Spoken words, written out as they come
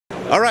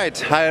All right,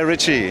 hi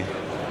Richie.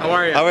 How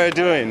are you? How are you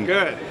doing?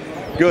 Good.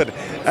 Good.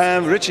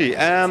 Richie,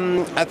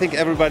 I think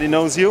everybody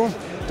knows you.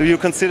 Do you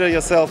consider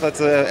yourself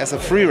as a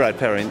freeride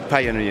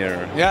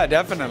pioneer? Yeah,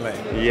 definitely.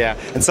 Yeah.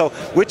 And so,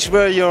 which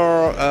were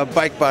your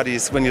bike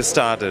buddies when you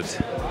started?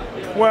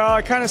 Well,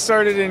 I kind of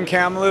started in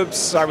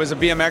Kamloops. I was a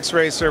BMX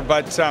racer,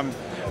 but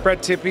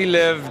Brett Tippie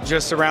lived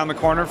just around the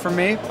corner from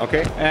me.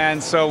 Okay.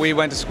 And so we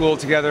went to school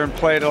together and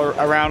played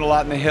around a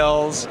lot in the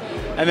hills.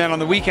 And then on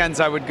the weekends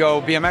I would go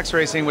BMX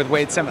racing with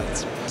Wade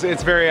Simmons.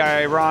 It's very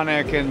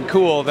ironic and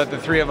cool that the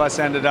three of us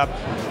ended up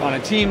on a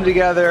team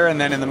together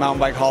and then in the Mountain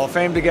Bike Hall of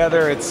Fame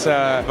together. It's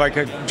like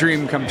a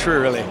dream come true,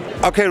 really.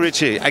 Okay,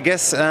 Richie, I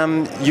guess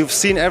you've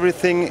seen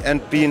everything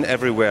and been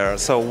everywhere.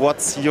 So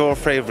what's your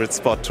favorite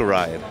spot to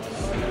ride?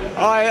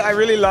 I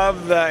really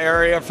love the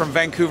area from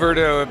Vancouver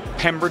to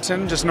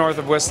Pemberton, just north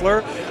of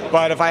Whistler.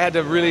 But if I had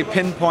to really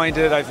pinpoint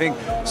it, I think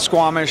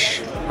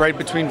Squamish, right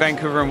between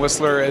Vancouver and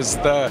Whistler, is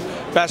the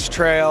best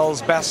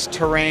trails, best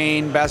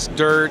terrain, best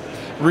dirt,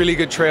 really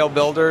good trail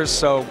builders.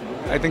 So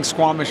I think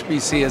Squamish,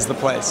 BC is the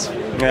place.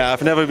 Yeah,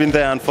 I've never been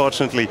there,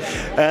 unfortunately.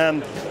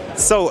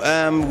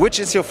 Which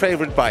is your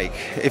favorite bike,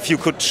 if you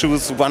could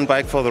choose one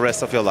bike for the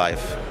rest of your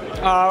life?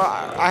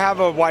 I have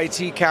a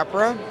YT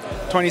Capra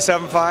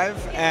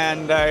 27.5,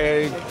 and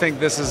I think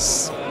this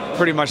is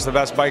pretty much the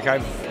best bike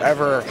I've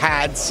ever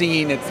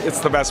seen. It's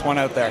the best one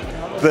out there.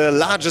 The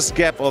largest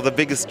gap or the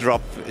biggest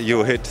drop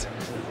you hit?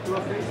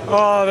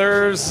 Oh,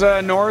 there's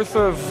north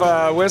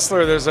of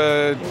Whistler, there's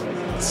a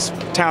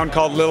town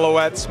called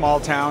Lillooet,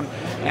 small town,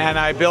 and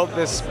I built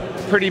this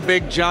pretty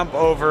big jump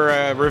over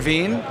a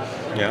ravine.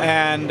 Yeah.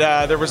 And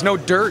there was no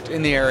dirt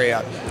in the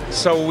area,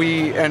 so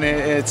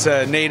it's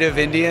a native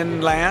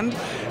Indian land,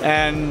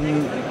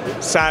 and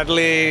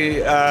sadly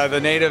the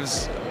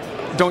natives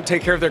don't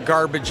take care of their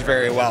garbage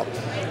very well.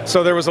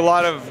 So there was a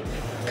lot of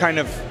kind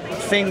of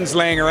things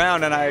laying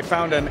around, and I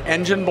found an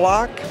engine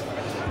block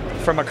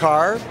from a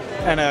car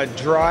and a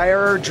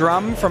dryer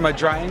drum from a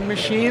drying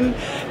machine,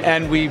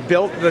 and we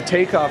built the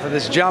takeoff of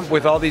this jump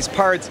with all these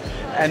parts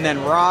and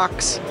then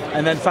rocks,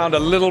 and then found a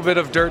little bit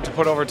of dirt to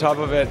put over top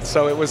of it.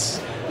 So it was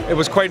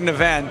quite an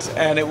event,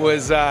 and it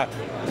was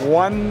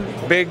one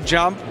big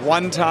jump,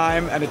 one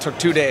time, and it took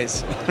 2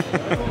 days.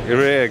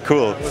 Really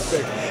cool.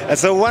 And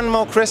so one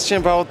more question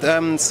about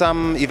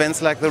some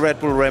events like the Red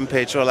Bull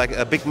Rampage or like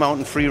a big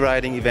mountain free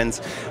riding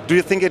events. Do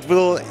you think it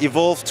will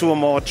evolve to a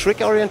more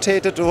trick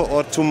orientated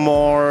or to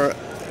more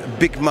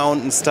big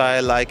mountain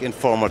style like in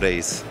former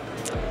days?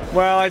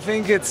 Well, I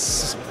think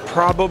it's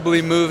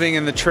probably moving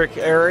in the trick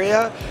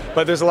area,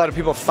 but there's a lot of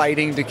people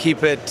fighting to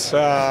keep it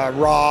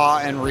raw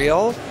and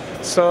real.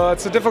 So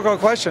it's a difficult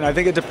question. I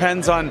think it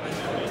depends on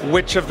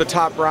which of the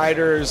top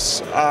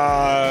riders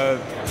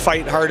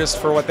fight hardest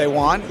for what they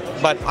want,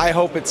 but I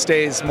hope it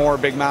stays more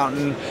big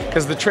mountain,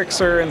 because the tricks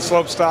are in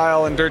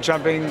slopestyle and dirt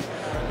jumping.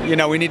 You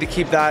know, we need to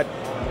keep that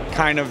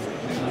kind of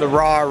the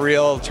raw,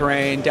 real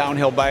terrain,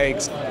 downhill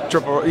bikes,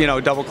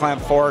 double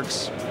clamp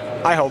forks.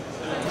 I hope.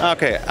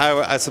 Okay,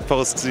 I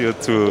suppose to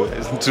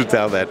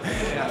tell that.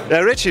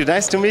 Richie,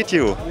 nice to meet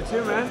you. You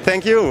too, man.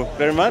 Thank you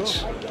very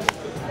much. Cool.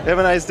 Have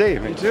a nice day.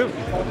 You too.